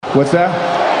What's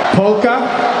that? Polka?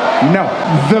 No,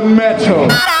 the metal.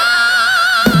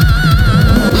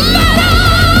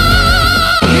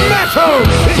 Metal!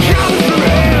 It comes from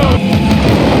hell!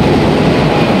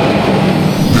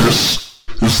 This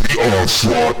is the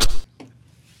onslaught.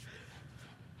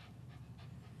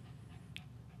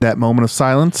 That moment of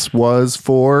silence was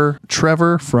for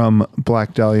Trevor from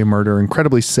Black Dahlia Murder.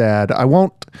 Incredibly sad. I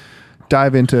won't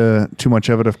dive into too much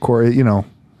of it, of course. You know,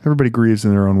 everybody grieves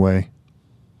in their own way.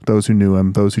 Those who knew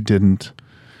him, those who didn't.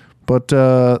 But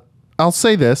I'll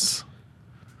say this.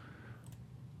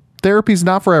 Therapy's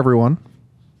not for everyone,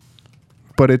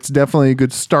 but it's definitely a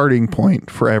good starting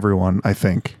point for everyone, I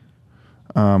think.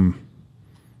 So,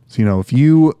 you know, if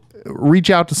you reach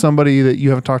out to somebody that you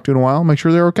haven't talked to in a while, make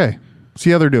sure they're okay.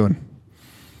 See how they're doing.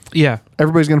 Yeah.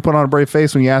 Everybody's going to put on a brave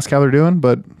face when you ask how they're doing,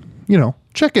 but, you know,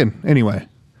 check in anyway.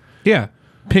 Yeah.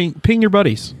 Ping your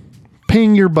buddies.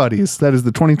 Ping your buddies. That is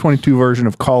the 2022 version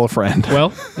of call a friend.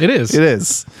 Well, it is. It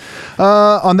is.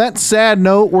 On that sad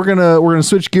note, we're gonna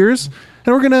switch gears,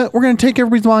 and we're gonna take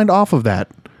everybody's mind off of that,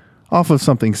 off of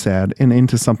something sad and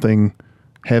into something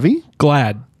heavy.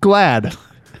 Glad.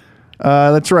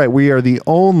 That's right. We are the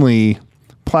only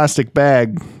plastic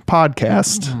bag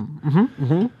podcast.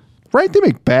 Right? They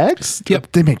make bags.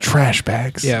 Yep. They make trash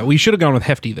bags. Yeah, we should have gone with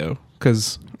hefty though,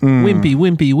 because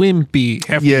wimpy,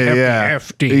 hefty,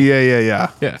 hefty.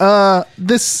 Yeah.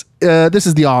 This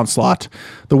is the Onslaught,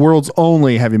 the world's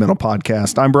only heavy metal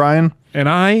podcast. I'm Brian, And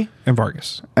I am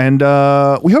Vargas. and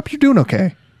we hope you're doing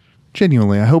okay.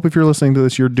 Genuinely, I hope if you're listening to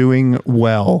this, you're doing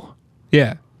well.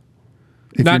 Yeah.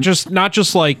 Not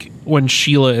just like when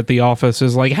Sheila at the office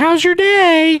is like, "How's your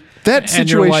day?" That And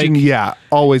you're situation, like,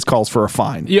 always calls for a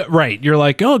fine. yeah, right. You're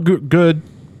like, "Oh, good."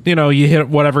 You know, you hit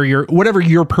whatever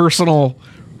your personal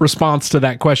response to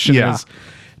that question Yeah. is.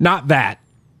 Not that.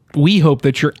 We hope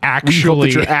that you're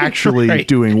actually right.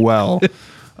 doing well.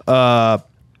 And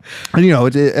you know,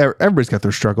 everybody's got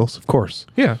their struggles, of course.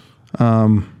 Yeah.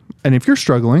 And if you're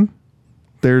struggling,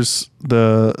 there's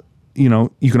you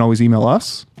can always email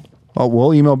us.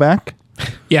 We'll email back.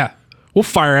 Yeah. We'll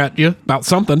fire at you about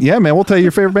something. Yeah, man, we'll tell you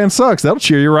your favorite band sucks. That'll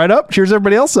cheer you right up. Cheers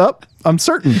everybody else up. I'm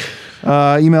certain.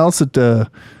 Email us at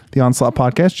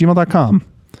theonslaughtpodcast@gmail.com.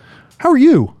 How are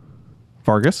you,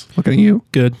 Vargas? Looking at you.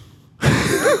 Good.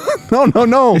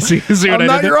 No. See what I'm I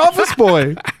not did your office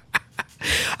boy.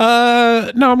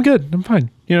 No, I'm good. I'm fine.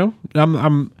 You know,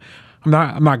 I'm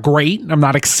not great. I'm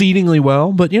not exceedingly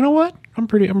well, but you know what? I'm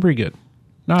pretty good.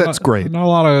 That's great. Not a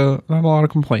lot of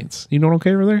complaints. You doing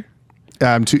okay over there?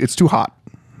 It's too hot.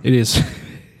 It is.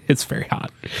 It's very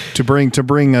hot. To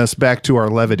bring us back to our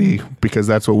levity, because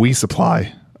that's what we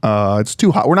supply. It's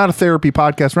too hot. We're not a therapy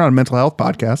podcast. We're not a mental health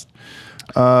podcast.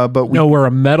 But we're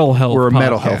a mental health. We're a podcast.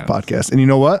 mental health podcast, and you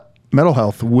know what? Mental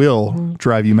health will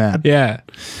drive you mad. Yeah.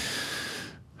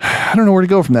 I don't know where to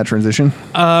go from that transition.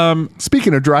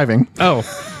 Speaking of driving. Oh,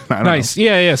 nice. Know.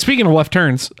 Yeah. Speaking of left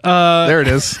turns, there it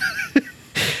is.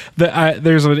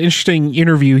 There's an interesting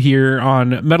interview here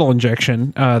on Metal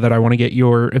Injection that I want to get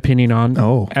your opinion on.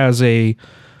 Oh. As a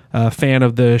fan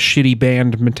of the shitty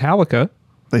band Metallica.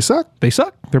 They suck.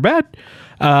 They're bad.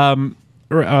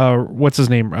 What's his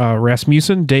name?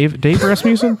 Rasmussen? Dave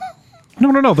Rasmussen?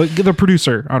 No. The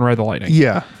producer on Ride the Lightning.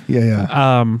 Yeah.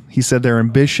 He said their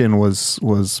ambition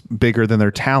was bigger than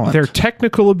their talent. Their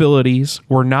technical abilities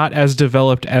were not as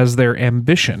developed as their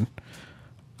ambition.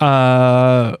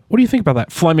 What do you think about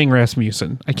that? Fleming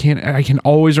Rasmussen. I can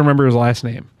always remember his last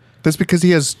name. That's because he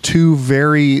has two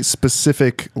very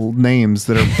specific names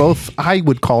that are both, I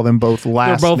would call them both last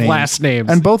names. They're both last names.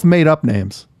 And both made up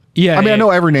names. Yeah. I mean, I know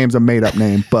every name's a made up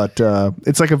name, but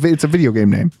it's a video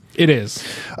game name. It is.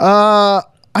 I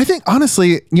think,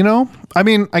 honestly,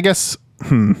 I guess,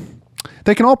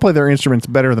 they can all play their instruments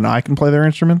better than I can play their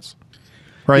instruments.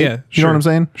 Right? Yeah. You know what I'm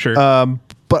saying? Sure.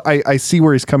 But I see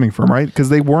where he's coming from, right? Because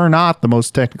they were not the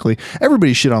most technically.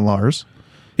 Everybody shit on Lars.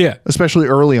 Yeah. Especially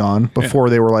early on, before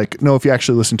they were like, no, if you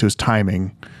actually listen to his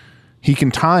timing, he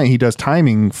does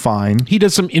timing fine. He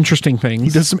does some interesting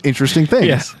things.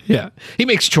 Yeah. He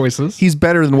makes choices. He's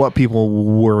better than what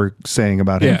people were saying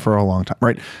about him for a long time,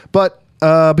 right? But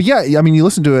yeah, I mean, you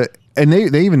listen to it, and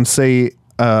they even say,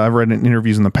 I've read in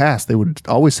interviews in the past, they would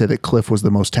always say that Cliff was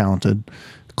the most talented.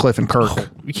 Cliff and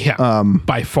Kirk.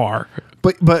 By far.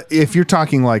 But if you're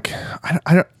talking like,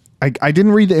 I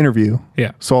didn't read the interview.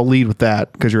 Yeah. So I'll lead with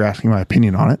that because you're asking my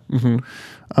opinion on it.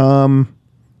 Mm-hmm.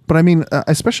 But I mean,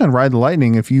 especially on Ride the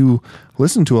Lightning, if you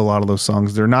listen to a lot of those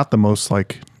songs, they're not the most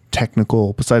like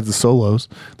technical, besides the solos,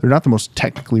 they're not the most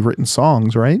technically written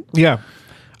songs, right? Yeah.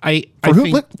 For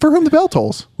whom the bell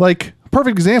tolls, like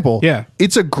perfect example. Yeah.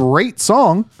 It's a great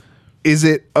song, Is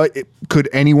it? Could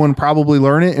anyone probably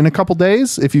learn it in a couple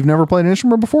days if you've never played an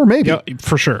instrument before? Maybe. Yeah,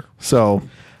 for sure. So,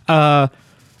 I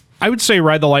would say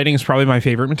Ride the Lightning is probably my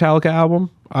favorite Metallica album,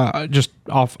 just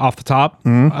off the top.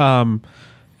 And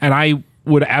I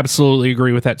would absolutely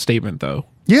agree with that statement, though.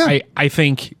 Yeah. I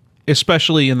think,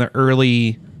 especially in the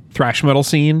early thrash metal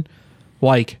scene,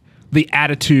 like the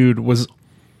attitude was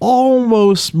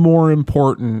almost more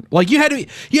important. Like you had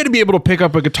to be able to pick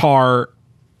up a guitar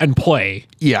and play.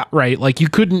 Yeah. Right. Like you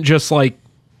couldn't just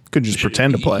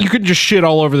pretend to play. You couldn't just shit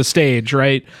all over the stage,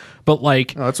 right? But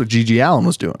like that's what G.G. Allen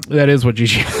was doing. that is what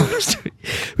G.G. Allen was doing.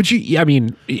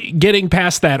 But getting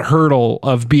past that hurdle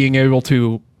of being able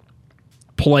to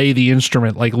play the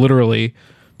instrument, like literally,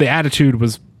 the attitude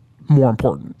was more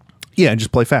important. Yeah, and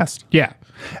just play fast. Yeah.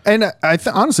 And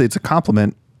honestly, it's a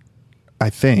compliment. I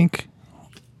think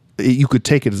you could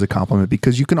take it as a compliment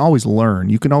because you can always learn.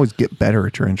 You can always get better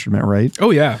at your instrument, right? Oh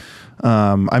yeah.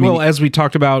 As we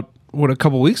talked about a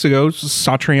couple weeks ago,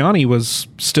 Satriani was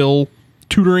still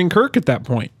tutoring Kirk at that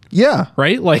point. Yeah.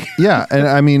 Right? Like yeah, and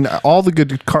I mean all the good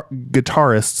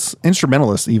guitarists,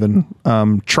 instrumentalists even,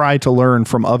 try to learn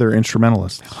from other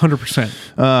instrumentalists.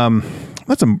 100%.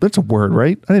 That's a word,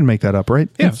 right? I didn't make that up, right?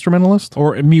 Yeah. Instrumentalist?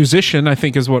 Or a musician, I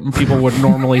think is what people would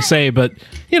normally say, but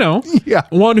Yeah.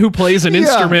 one who plays an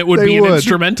instrument would be an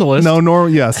instrumentalist.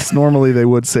 Normally they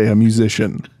would say a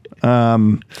musician. But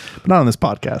not on this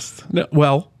podcast. No,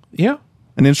 well, yeah.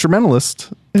 An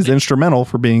instrumentalist is instrumental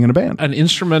for being in a band. An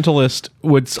instrumentalist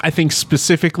would, I think,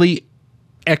 specifically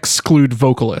exclude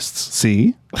vocalists.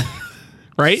 See?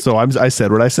 Right? So I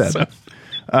said what I said.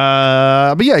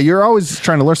 But yeah, you're always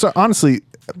trying to learn. So honestly,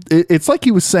 it's like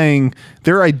he was saying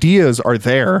their ideas are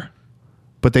there,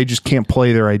 but they just can't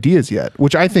play their ideas yet,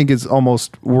 which I think is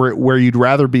almost where you'd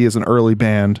rather be as an early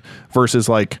band versus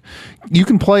like you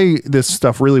can play this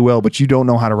stuff really well, but you don't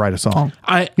know how to write a song.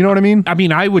 You know what I mean? I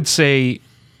mean, I would say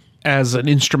as an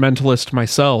instrumentalist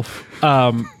myself,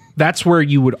 that's where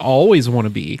you would always want to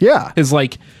be. Yeah. Is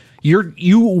like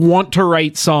you want to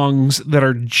write songs that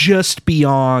are just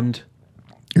beyond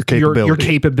your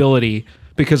capability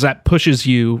because that pushes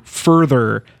you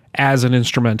further as an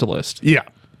instrumentalist. Yeah.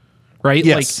 Right?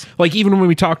 Yes. Like even when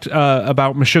we talked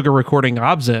about Meshuggah recording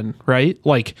Obzen, right?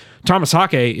 Like Thomas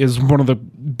Hake is one of the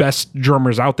best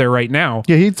drummers out there right now.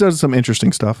 Yeah, he does some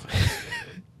interesting stuff.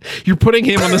 You're putting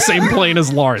him on the same plane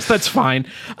as Lars. That's fine.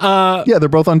 Yeah, they're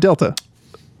both on Delta.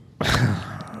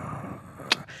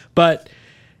 But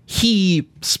he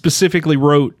specifically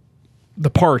wrote the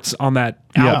parts on that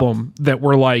album that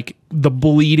were like the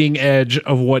bleeding edge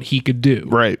of what he could do.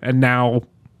 Right. And now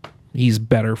he's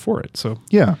better for it. So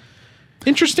yeah.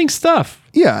 Interesting stuff.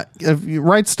 Yeah. If you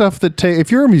write stuff that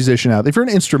if you're a musician if you're an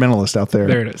instrumentalist out there.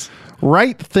 There it is.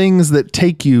 Write things that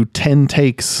take you 10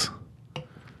 takes.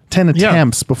 10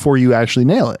 attempts before you actually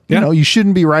nail it. Yeah. You know, you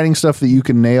shouldn't be writing stuff that you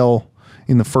can nail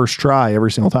in the first try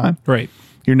every single time. Right.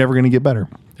 You're never going to get better.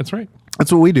 That's right.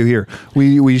 That's what we do here.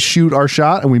 We shoot our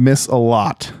shot and we miss a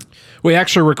lot. We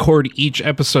actually record each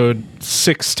episode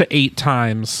 6 to 8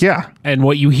 times. Yeah. And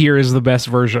what you hear is the best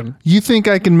version. You think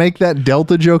I can make that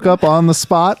Delta joke up on the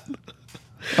spot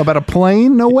about a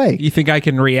plane? No way. You think I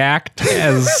can react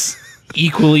as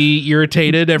equally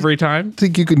irritated every time?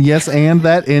 Think you can yes and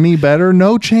that any better?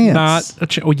 No chance.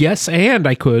 Not a yes, and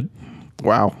I could.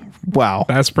 Wow.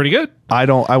 That's pretty good. I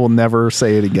will never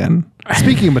say it again.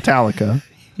 Speaking of Metallica,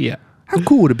 Yeah. how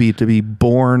cool would it be to be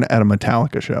born at a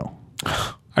Metallica show?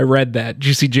 I read that. Did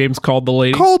you see James called the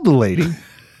lady? Called the lady.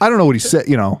 I don't know what he said,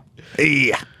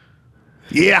 Hey.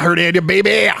 Yeah, I heard it,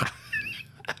 baby.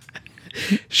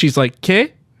 She's like,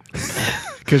 "Okay,"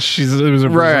 because it was a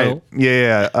Right.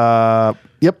 Yeah.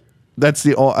 Yep. That's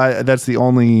the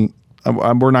only.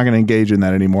 We're not going to engage in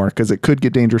that anymore because it could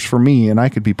get dangerous for me, and I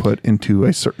could be put into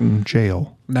a certain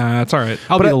jail. Nah, it's all right.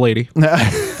 I'll be the lady.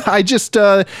 I just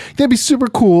that'd be super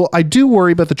cool. I do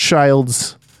worry about the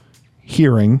child's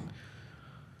hearing.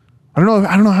 I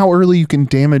don't know how early you can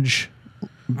damage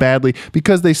badly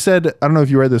because they said, I don't know if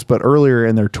you read this, but earlier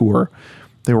in their tour,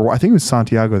 I think it was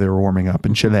Santiago, they were warming up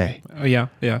in Chile. Oh yeah.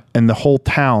 And the whole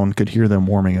town could hear them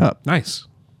warming up. Nice.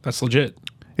 That's legit.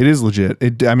 It is legit.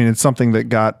 It's something that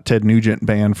got Ted Nugent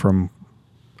banned from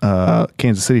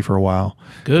Kansas City for a while.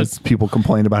 Good. People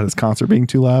complained about his concert being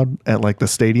too loud at like the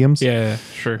stadiums. Yeah,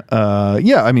 sure.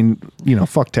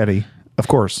 Fuck Teddy. Of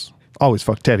course. Always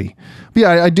fuck Teddy. But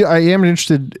yeah, I am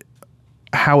interested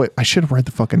I should have read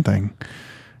the fucking thing.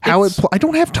 I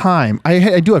don't have time.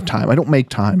 I do have time. I don't make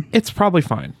time. It's probably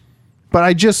fine. But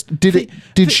I just did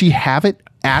she have it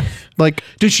at like?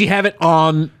 Did she have it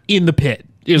on in the pit?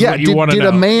 Is what you want to know.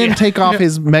 Did a man take off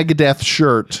his Megadeth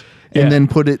shirt and Yeah.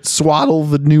 then swaddle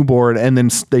the newborn, and then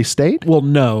they stayed? Well,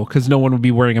 no, because no one would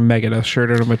be wearing a Megadeth shirt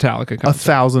at a Metallica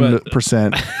concert.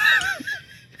 1,000%.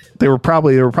 There were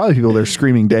probably people there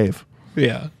screaming Dave,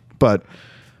 Yeah. but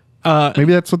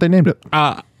maybe that's what they named it.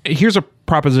 Here's a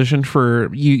proposition for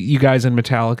you guys in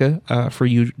Metallica, for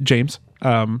you, James.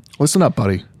 Listen up,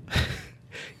 buddy.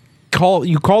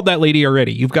 You called that lady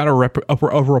already. You've got a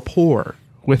rapport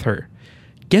with her.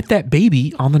 Get that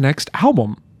baby on the next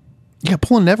album. Yeah,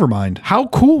 pull a Nevermind. How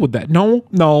cool would that? No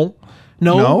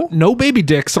baby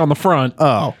dicks on the front.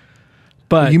 Oh,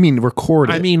 But you mean record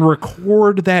it? I mean,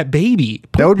 record that baby.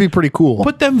 That would be pretty cool.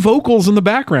 Put them vocals in the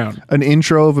background. An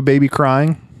intro of a baby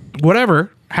crying.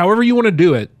 Whatever. However you want to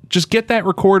do it. Just get that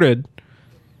recorded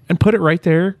and put it right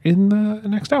there in the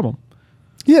next album.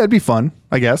 Yeah, it'd be fun,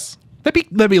 I guess.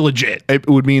 That'd be legit. It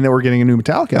would mean that we're getting a new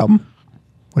Metallica album,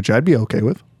 which I'd be okay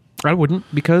with. I wouldn't,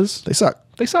 because They suck.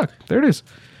 they suck. There it is.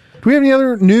 Do we have any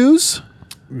other news?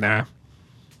 Nah.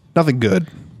 Nothing good.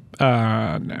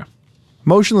 No.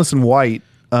 Motionless in White.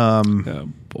 Oh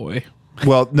boy.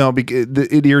 Well, no,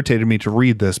 it irritated me to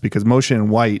read this because Motion in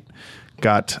White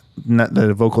got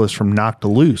the vocalist from Knocked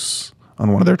Loose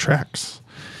on one of their tracks.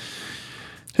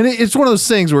 And it's one of those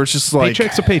things where it's just like...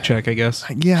 Paycheck's a paycheck, I guess.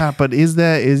 Yeah, but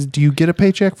do you get a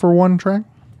paycheck for one track?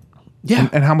 Yeah.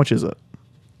 And how much is it?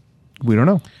 We don't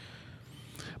know.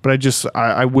 But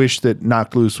I wish that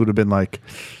Knocked Loose would have been like,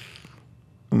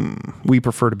 we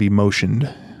prefer to be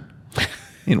motioned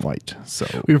in white. So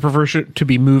We prefer to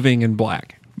be moving in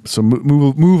black. So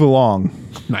move along.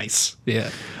 Nice.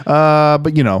 Yeah.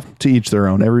 But to each their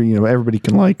own. Everybody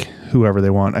can like whoever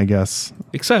they want, I guess,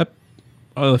 Except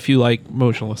if you like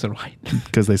Motionless in White.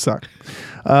 because they suck.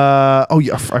 Oh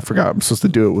yeah, I forgot. I'm supposed to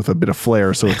do it with a bit of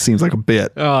flair, so it seems like a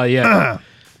bit. Oh, yeah.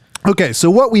 Okay, so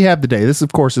what we have today, this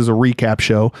of course is a recap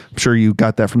show. I'm sure you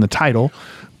got that from the title.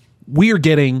 We are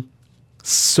getting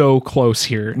so close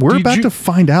here. We're about to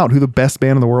find out who the best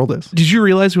band in the world is. Did you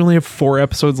realize we only have 4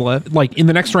 episodes left? Like, in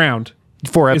the next round,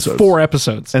 4 it's episodes. 4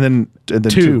 episodes. And then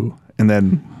 2. And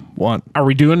then 1. Are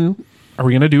we going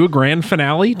to do a grand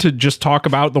finale to just talk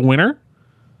about the winner?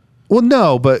 Well,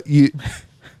 no, but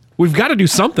We've got to do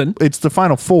something. it's the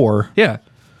final 4. Yeah.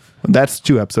 That's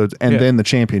 2 episodes. And Yeah. then the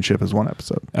championship is 1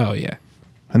 episode. Oh, yeah.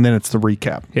 And then it's the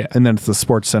recap. Yeah. And then it's the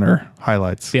Sports Center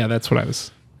highlights. Yeah, that's what I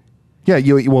was. Yeah,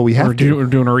 we have We're to.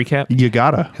 doing a recap? You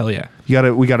gotta. Hell yeah.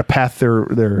 We gotta path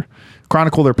their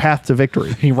chronicle their path to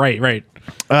victory. Right.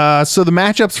 So the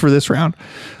matchups for this round,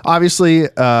 obviously,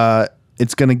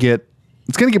 it's gonna get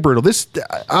brutal.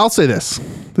 I'll say this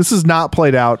is not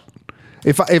played out.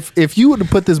 If you would have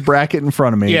put this bracket in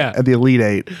front of me Yeah. at the Elite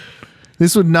 8,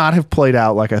 this would not have played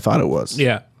out like I thought it was.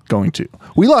 Yeah. Going to.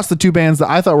 We lost the 2 bands that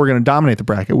I thought were going to dominate the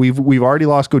bracket. We've already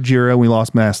lost Gojira and we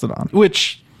lost Mastodon.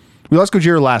 Which, We lost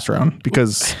Gojira last round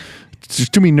because there's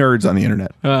too many nerds on the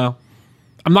internet. I'm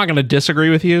not going to disagree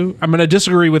with you. I'm going to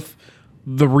disagree with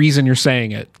the reason you're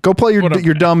saying it. Go play your Whatever.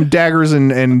 your dumb daggers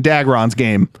and Dagrons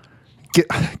game.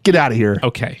 Get out of here.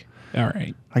 Okay. All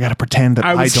right. I got to pretend that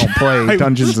I don't play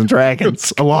Dungeons and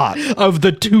Dragons a lot. Of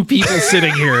the 2 people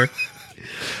sitting here.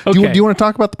 Do you want to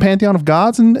talk about the Pantheon of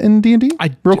Gods in D&D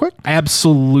real quick?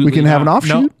 Absolutely. We can have an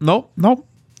offshoot? No.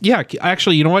 Yeah.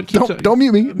 Actually, you know what? Don't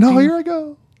mute me. No, here I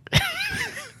go.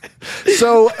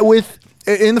 So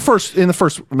in the first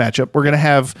matchup, we're going to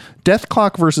have Death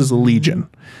Clock versus Legion.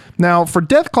 Now, for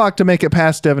Death Clock to make it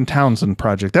past Devin Townsend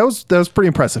project, that was pretty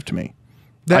impressive to me.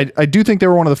 I do think they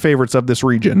were one of the favorites of this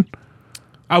region.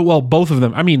 Well, both of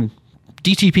them. I mean,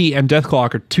 DTP and Death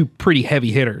Clock are 2 pretty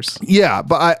heavy hitters. Yeah,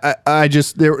 but I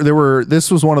just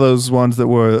this was one of those ones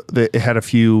that had a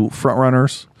few front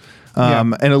runners.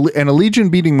 And a Legion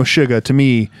beating Meshuggah to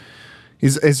me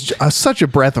is such a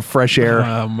breath of fresh air.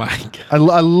 Oh my God.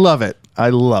 I love it.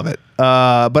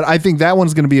 But I think that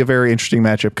one's going to be a very interesting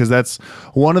matchup because that's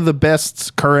one of the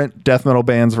best current death metal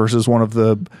bands versus one of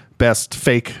the best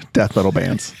fake death metal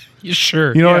bands.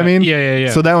 Sure. You know what I mean?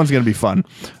 Yeah. So that one's going to be fun.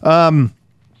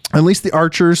 At least the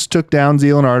Archers took down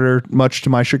Zeal and Ardor, much to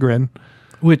my chagrin.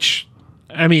 Which,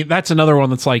 I mean, that's another one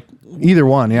that's like Either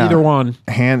one, yeah. either one.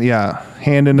 Hand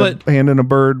in a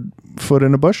bird, foot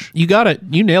in a bush. You got it.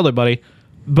 You nailed it, buddy.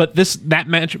 But that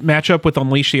matchup with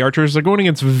Unleash the Archers, they're going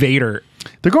against Vader.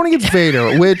 They're going against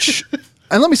Vader, which,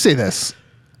 and let me say this.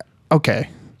 Okay.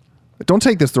 Don't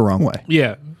take this the wrong way.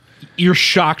 Yeah. You're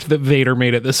shocked that Vader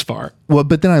made it this far. Well,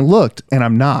 but then I looked and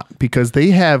I'm not because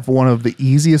they have one of the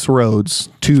easiest roads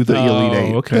to the Elite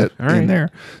 8 okay. All right. in there.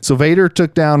 So Vader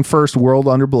took down first World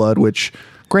Under Blood, which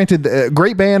granted,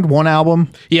 great band, 1 album.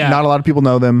 Yeah. Not a lot of people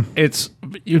know them. It's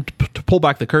to pull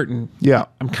back the curtain. Yeah.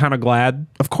 I'm kind of glad.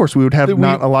 Of course, we would have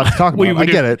not a lot to talk about. I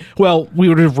get it. Well, we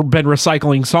would have been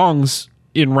recycling songs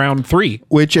in round 3.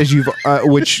 Which, as you've,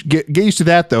 get used to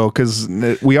that though, because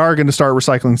we are going to start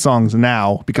recycling songs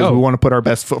now because we want to put our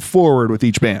best foot forward with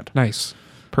each band. Nice.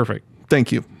 Perfect.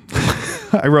 Thank you.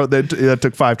 I wrote that. That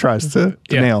took 5 tries to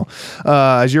nail,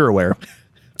 as you're aware.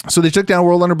 So they took down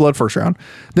World Under Blood first round.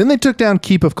 Then they took down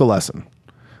Keep of Kalessin,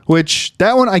 which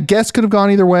that one I guess could have gone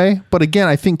either way. But again,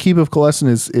 I think Keep of Kalessin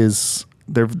is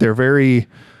they're very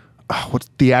what's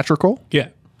theatrical. Yeah.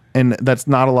 And that's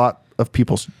not a lot of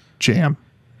people's jam.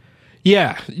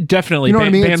 Yeah, definitely. You know what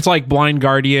I mean? Bands like Blind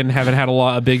Guardian haven't had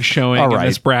a big showing in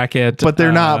this bracket. But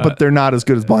they're not. But they're not as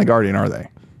good as Blind Guardian, are they?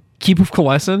 Keep of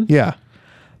Kalessin? Yeah.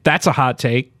 That's a hot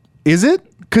take. Is it?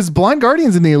 Because Blind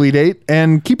Guardian's in the Elite 8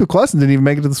 and Keep of Kalessin didn't even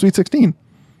make it to the Sweet 16.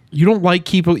 You don't like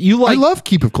Keep of... I love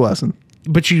Keep of Kalessin.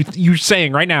 But you're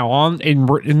saying right now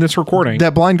in this recording...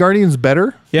 That Blind Guardian's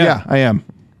better? Yeah, I am.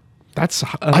 That's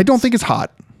I don't think it's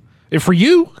hot. For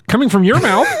you, coming from your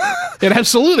mouth, it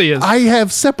absolutely is. I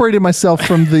have separated myself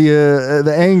from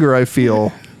the anger I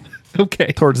feel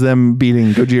towards them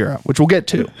beating Gojira, which we'll get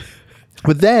to.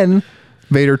 But then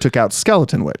Vader took out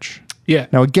Skeleton Witch. Yeah.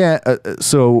 Now again,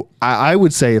 so I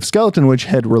would say if Skeleton Witch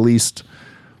had released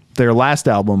their last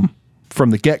album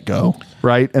from the get-go,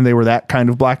 right, and they were that kind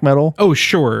of black metal. Oh,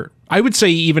 sure. I would say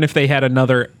even if they had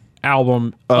another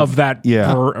album of that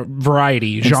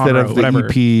variety, instead genre, of the whatever.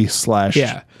 EP /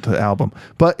 the album.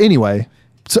 But anyway,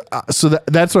 so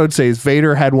that's what I would say is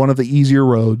Vader had one of the easier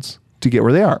roads to get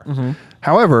where they are. Mm-hmm.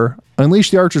 However,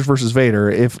 Unleash the Archers versus Vader,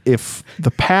 if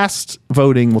the past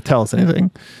voting will tell us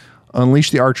anything,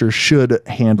 Unleash the Archers should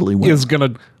handily win.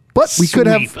 But we could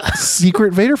have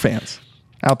secret Vader fans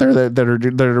out there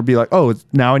that are be like, oh,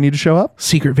 now I need to show up.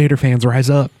 Secret Vader fans, rise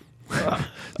up.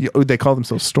 They call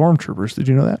themselves stormtroopers. Did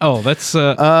you know that? Oh, that's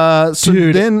so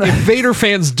dude, then if Vader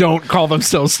fans don't call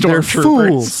themselves stormtroopers, they're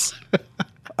fools.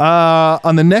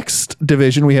 On the next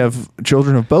division, we have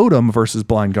Children of Bodom versus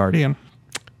Blind Guardian.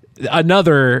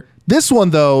 This one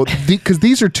though, because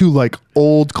these are two like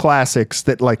old classics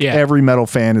that every metal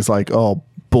fan is like, oh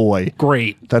boy,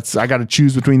 great. I got to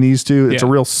choose between these two. It's a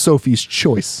real Sophie's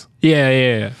choice.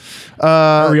 Yeah.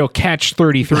 A real catch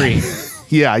 33.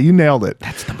 Yeah, you nailed it.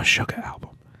 That's the Meshuggah album.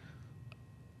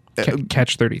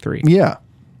 Catch 33. Yeah.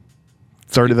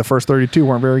 The first 32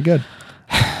 weren't very good.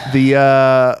 The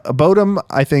Bodom,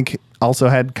 I think, also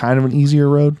had kind of an easier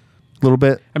road. A little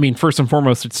bit. I mean, first and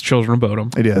foremost, it's Children of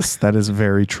Bodom. It is. That is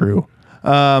very true.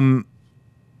 Blind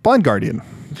Guardian.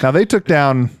 Now, they took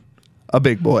down a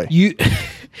big boy.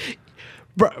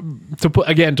 To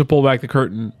pull back the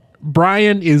curtain,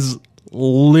 Brian is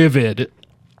livid.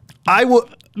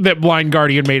 That Blind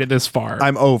Guardian made it this far.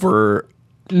 I'm over.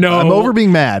 No, I'm over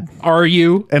being mad. Are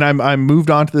you? And I'm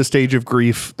moved on to the stage of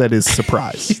grief that is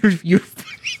surprise.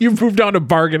 You've moved on to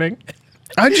bargaining.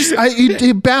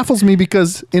 It baffles me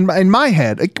because in my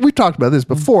head, we've talked about this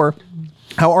before,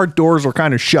 how our doors are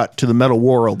kind of shut to the metal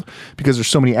world because there's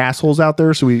so many assholes out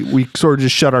there. So we sort of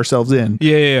just shut ourselves in.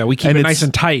 Yeah. We keep it nice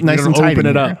and tight. Nice and tight. Open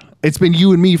it up. It's been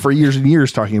you and me for years and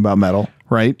years talking about metal,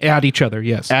 right? At each other,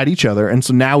 yes. At each other. And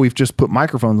so now we've just put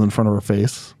microphones in front of our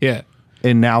face. Yeah.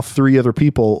 And now 3 other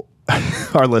people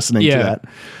are listening to that.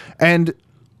 And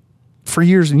for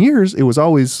years and years, it was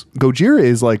always Gojira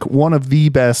is like one of the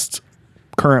best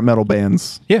current metal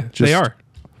bands. Yeah, they are.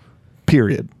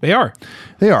 Period. They are.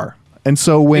 And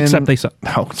so except they suck.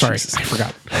 Oh, sorry, Jesus. I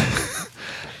forgot.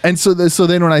 And so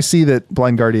then when I see that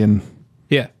Blind Guardian,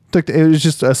 it was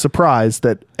just a surprise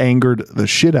that angered the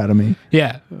shit out of me.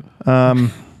 Yeah.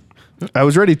 I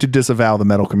was ready to disavow the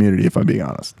metal community, if I'm being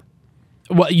honest.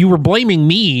 Well, you were blaming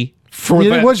me for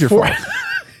that. It was your fault.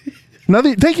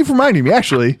 Thank you for reminding me.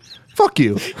 Actually, fuck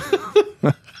you.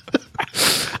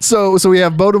 So we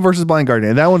have Bodom versus Blind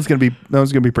Guardian. That one's gonna be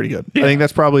pretty good. Yeah. I think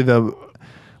that's probably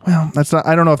that's not.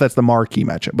 I don't know if that's the marquee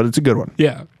matchup, but it's a good one.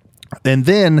 Yeah. And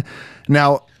then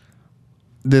now,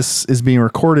 this is being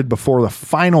recorded before the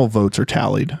final votes are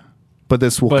tallied, but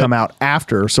this will come out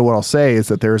after. So what I'll say is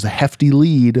that there is a hefty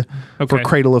lead for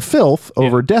Cradle of Filth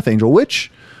over Death Angel, which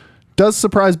does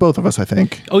surprise both of us, I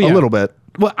think. A little bit.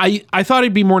 Well, I thought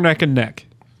it'd be more neck and neck.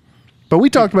 But we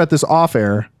talked about this off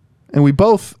air, and we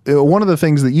both, one of the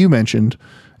things that you mentioned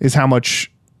is how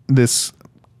much this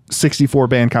 64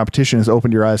 band competition has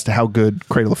opened your eyes to how good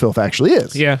Cradle of Filth actually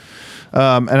is. Yeah.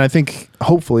 And I think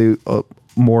hopefully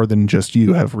more than just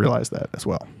you have realized that as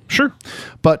well. Sure.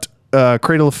 But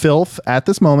Cradle of Filth at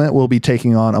this moment will be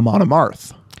taking on Amon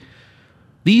Amarth.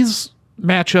 These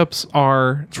matchups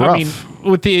are, rough. I mean,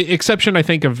 with the exception, I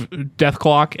think, of Death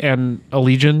Clock and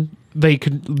Allegiant,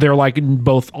 they're like in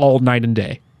both all night and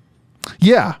day.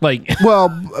 Yeah. Like well,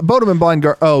 Bodum and Blind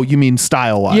Guardian. Oh, you mean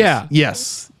style wise? Yeah.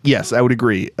 Yes. Yes, I would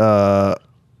agree.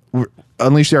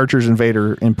 Unleash the Archers and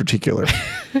Vader in particular.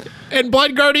 and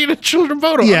Blind Guardian and Children of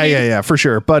Bodum. Yeah, for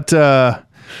sure. But yeah,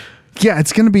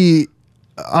 it's going to be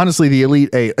honestly the Elite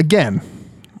Eight again.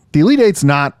 The Elite Eight's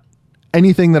not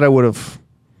anything that I would have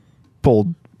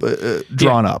pulled,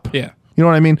 drawn up. Yeah. You know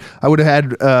what I mean? I would have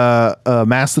had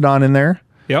Mastodon in there.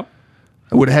 Yep.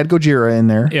 I would have had Gojira in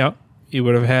there. Yep. You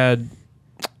would have had Zeal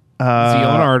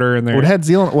and Ardor in there. Would have had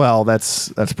Zeal. Well,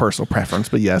 that's personal preference,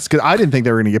 but yes, because I didn't think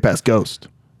they were going to get past Ghost.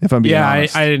 If I'm being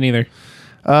honest. I didn't either.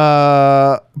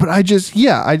 But I just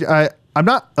I'm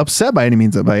not upset by any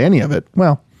means by any of it.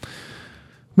 Well,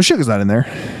 Meshuggah's not in there.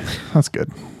 That's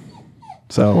good.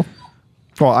 So,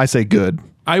 well, I say good.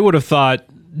 I would have thought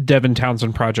Devin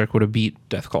Townsend Project would have beat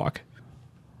Deathclock.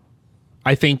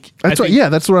 I think that's right. Yeah,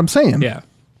 that's what I'm saying. Yeah,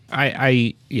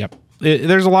 yep.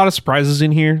 There's a lot of surprises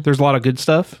in here. There's a lot of good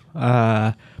stuff.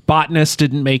 Botanist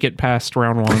didn't make it past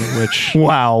round one, which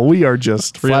wow, we are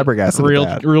just flabbergasted.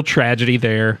 Real tragedy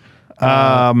there.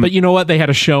 But you know what? They had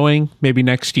a showing. Maybe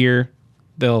next year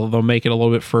they'll make it a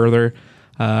little bit further.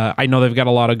 I know they've got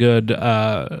a lot of good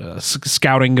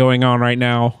scouting going on right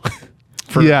now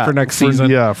for next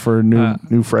season. Yeah, for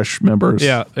new fresh members.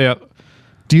 Yeah.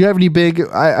 Do you have any big?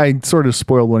 I sort of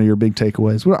spoiled one of your big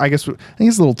takeaways. Well, I think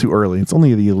it's a little too early. It's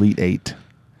only the Elite Eight.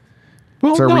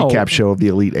 Well, it's our recap show of the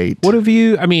Elite Eight. What have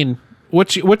you? I mean,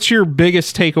 what's your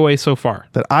biggest takeaway so far?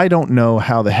 That I don't know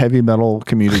how the heavy metal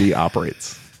community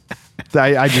operates.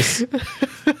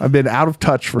 I've been out of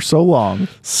touch for so long.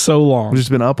 I've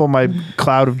just been up on my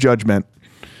cloud of judgment,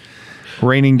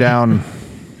 raining down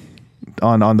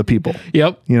on the people.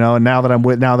 Yep. You know, and now that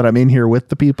I'm in here with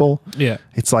the people, yeah,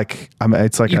 it's like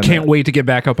you can't wait to get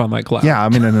back up on that cloud. Yeah,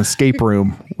 I'm in an escape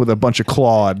room with a bunch of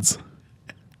clods,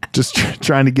 just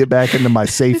trying to get back into my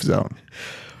safe zone.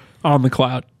 On the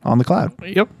cloud.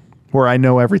 Yep. Where I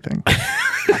know everything.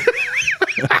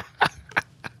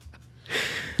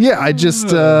 Yeah, I just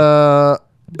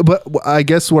but I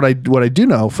guess what I do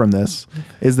know from this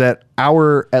is that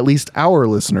at least our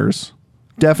listeners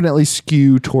definitely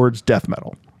skew towards death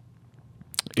metal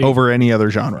over any other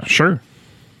genre. Sure.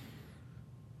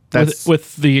 That's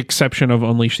with the exception of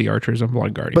Unleash the Archers and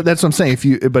Blind Guardian. But that's what I'm saying. If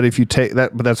you take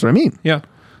that, but that's what I mean. Yeah.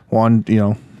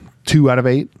 2 out of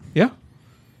 8. Yeah.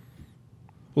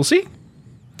 We'll see.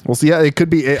 Yeah, it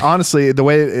could be honestly the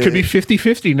way it could be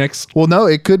 50-50 next. Well, no,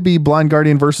 it could be Blind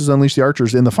Guardian versus Unleash the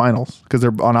Archers in the finals because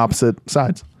they're on opposite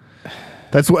sides.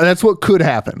 That's what could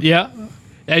happen. Yeah.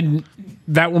 And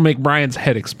that will make Brian's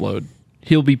head explode.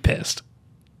 He'll be pissed.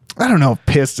 I don't know if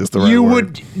pissed is the right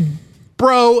word.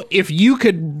 Bro, if you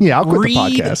could I'll quit the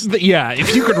podcast.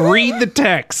 If you could read the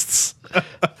texts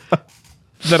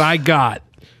that I got.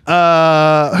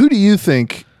 Who do you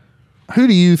think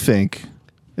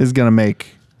is going to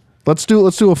make? Let's do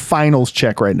a finals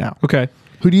check right now. Okay.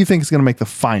 Who do you think is going to make the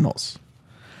finals?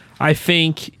 I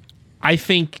think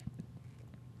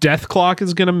Deathclock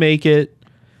is going to make it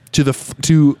to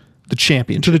the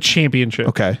championship. To the championship.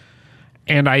 Okay.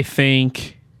 And I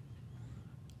think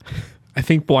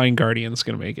Blind Guardian's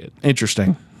going to make it.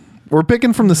 Interesting. We're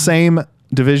picking from the same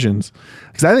divisions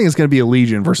because I think it's going to be a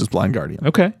Legion versus Blind Guardian.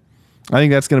 Okay. I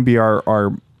think that's going to be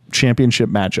our championship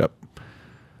matchup,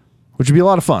 which would be a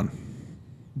lot of fun.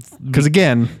 Because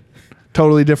again,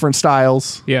 totally different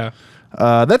styles. Yeah.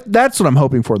 That's what I'm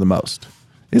hoping for the most.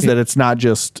 Is that it's not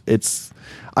just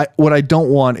what I don't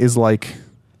want is like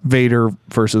Vader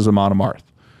versus Amon Amarth.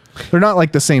 They're not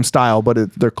like the same style,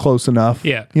 but they're close enough.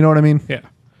 Yeah. You know what I mean? Yeah.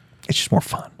 It's just more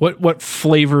fun. What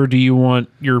flavor do you want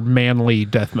your manly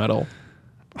death metal?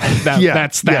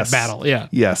 That's that yes. battle. Yeah.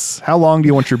 Yes. How long do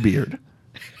you want your beard?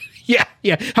 Yeah.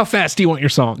 How fast do you want your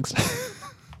songs?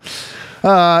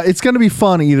 It's going to be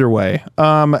fun either way.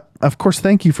 Of course,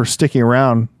 thank you for sticking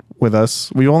around with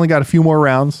us. We've only got a few more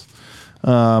rounds,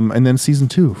 and then season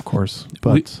 2, of course.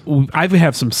 But I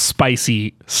have some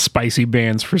spicy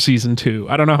bands for season 2.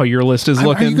 I don't know how your list is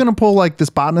looking. Are you going to pull like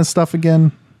this botanist stuff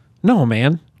again? No,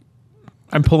 man.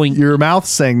 I'm pulling. Your mouth's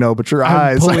saying no, but your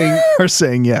eyes are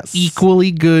saying yes.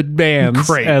 Equally good bands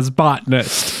Great. as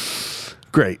Botanist.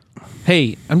 Great.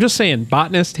 Hey, I'm just saying,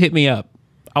 Botanist, hit me up.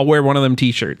 I'll wear one of them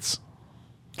t-shirts.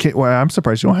 Well, I'm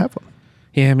surprised you don't have one.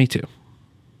 Yeah, me too.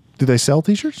 Do they sell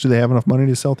t-shirts? Do they have enough money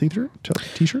to sell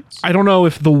t-shirts? I don't know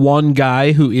if the one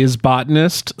guy who is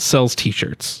Botanist sells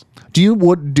t-shirts.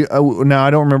 Now I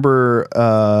don't remember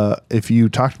if you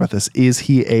talked about this. Is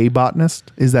he a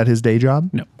botanist? Is that his day job?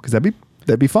 No, because that'd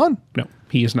be fun. No,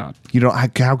 he is not. You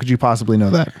don't. How could you possibly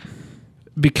know that?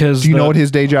 Because do you know what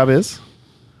his day job is?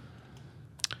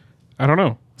 I don't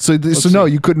know. So no,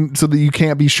 you couldn't. So that you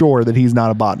can't be sure that he's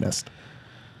not a botanist,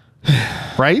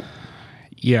 right?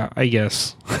 Yeah, I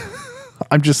guess.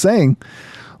 I'm just saying,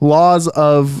 laws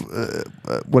of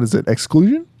what is it?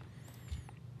 Exclusion?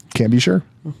 Can't be sure.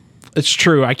 It's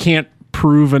true. I can't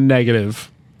prove a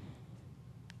negative.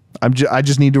 I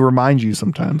just need to remind you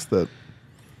sometimes that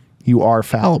you are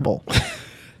fallible.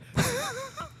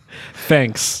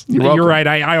 Thanks. You're welcome. You're right.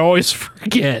 I always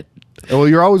forget. Well,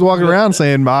 you're always walking around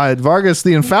saying, Vargas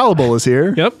the Infallible is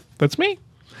here. Yep, that's me.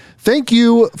 Thank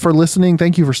you for listening.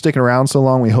 Thank you for sticking around so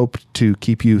long. We hope to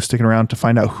keep you sticking around to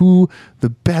find out who the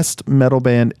best metal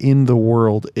band in the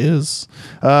world is.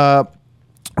 No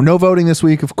voting this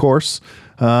week, of course.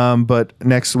 But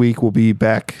next week we'll be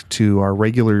back to our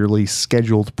regularly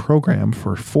scheduled program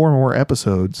for 4 more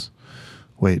episodes.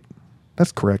 Wait,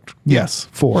 that's correct. Yes,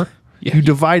 4. Yeah. You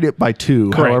divide it by 2,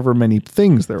 Correct. however many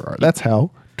things there are. That's how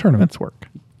tournaments work.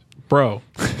 Bro,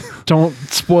 don't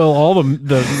spoil all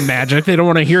the magic. They don't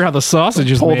want to hear how the sausage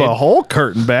is Pull made. the whole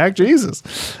curtain back. Jesus.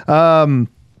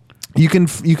 You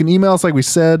can email us, like we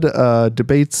said,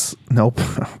 debates. Nope.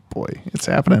 Oh, boy, it's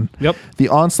happening. Yep. The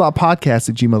Onslaught Podcast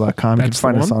at gmail.com. You can That's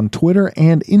find the us one. on Twitter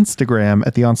and Instagram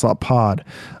at the Onslaught Pod.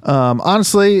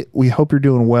 Honestly, we hope you're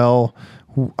doing well.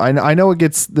 I know it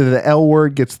gets the L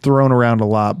word gets thrown around a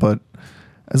lot, but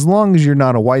as long as you're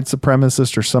not a white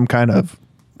supremacist or some kind of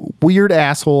weird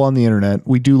asshole on the internet,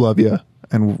 we do love you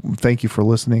and thank you for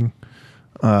listening.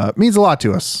 It means a lot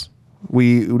to us.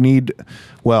 We need,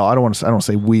 well, I don't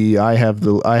say we. I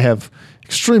have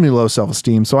extremely low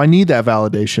self-esteem, so I need that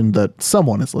validation that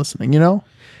someone is listening. You know?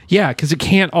 Yeah, because it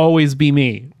can't always be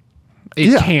me.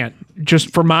 It can't.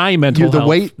 Just for my mental The health.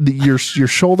 weight, your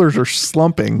shoulders are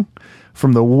slumping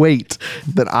from the weight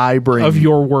that I bring of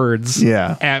your words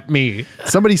Yeah. at me.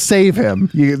 Somebody save him.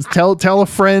 You tell a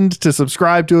friend to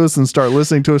subscribe to us and start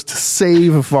listening to us to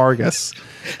save Vargas.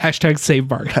 Hashtag save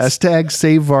Vargas. Hashtag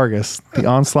save Vargas, the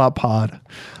Onslaught Pod.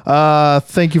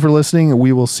 Thank you for listening.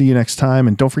 We will see you next time.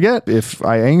 And don't forget, if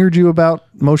I angered you about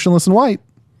Motionless in White,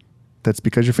 that's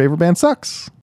because your favorite band sucks.